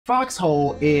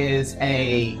Foxhole is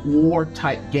a war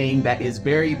type game that is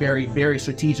very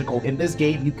strategical. In this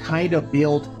game, you kind of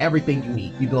build everything you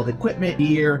need. You build equipment,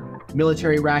 gear,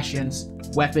 military rations,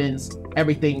 weapons,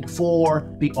 everything for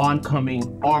the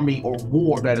oncoming army or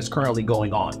war that is currently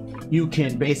going on. You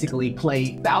can basically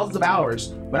play thousands of hours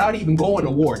without even going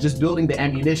to war, just building the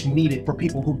ammunition needed for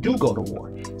people who do go to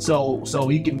war. So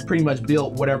you can pretty much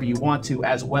build whatever you want to,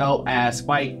 as well as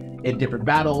fight in different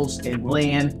battles in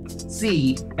land,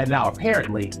 sea, and now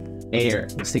apparently air.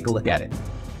 Let's take a look at it.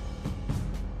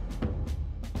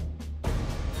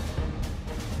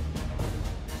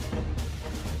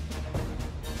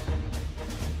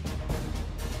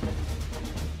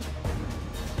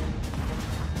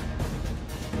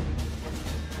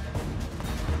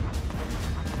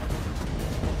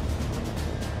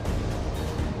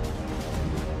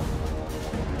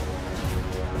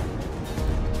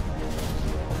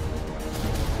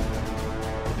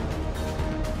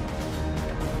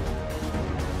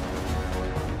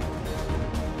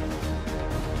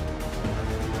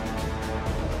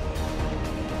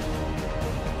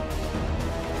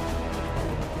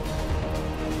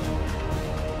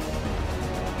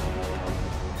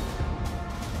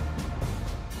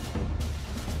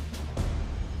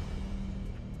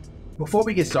 Before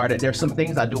we get started, there's some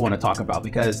things I do want to talk about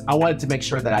because I wanted to make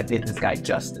sure that I did this guy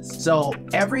justice. So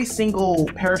every single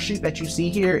parachute that you see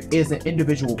here is an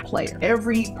individual player.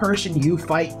 Every person you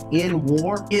fight in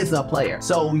war is a player.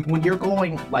 So when you're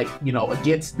going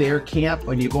against their camp,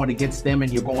 when you're going against them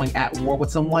and you're going at war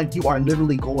with someone, you are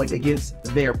literally going against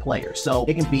their player. So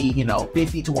it can be,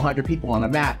 50 to 100 people on a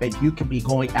map and you can be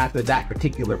going after that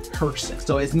particular person.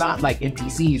 So it's not like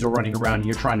NPCs are running around and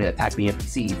you're trying to attack the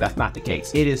NPCs. That's not the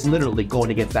case. It is literally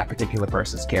going against that particular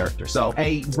person's character. So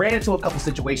I ran into a couple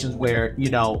situations where,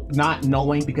 not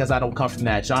knowing, because I don't come from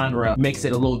that genre, makes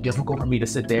it a little difficult for me to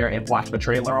sit there and watch the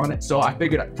trailer on it. So I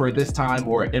figured for this time,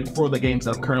 and for the games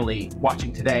that I'm currently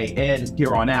watching today and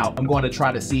here on out, I'm going to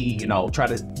try to see, try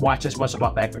to watch as much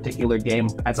about that particular game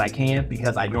as I can,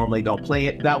 because I normally don't play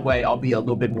it. That way I'll be a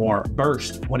little bit more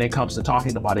versed when it comes to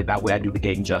talking about it. That way I do the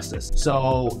game justice.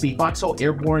 So the Foxhole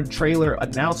Airborne trailer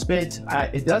announcement,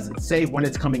 it doesn't say when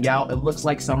it's coming out. It looks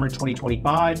like summer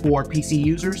 2025 for PC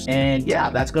users. And yeah,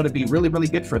 that's going to be really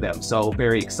good for them. So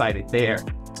very excited there.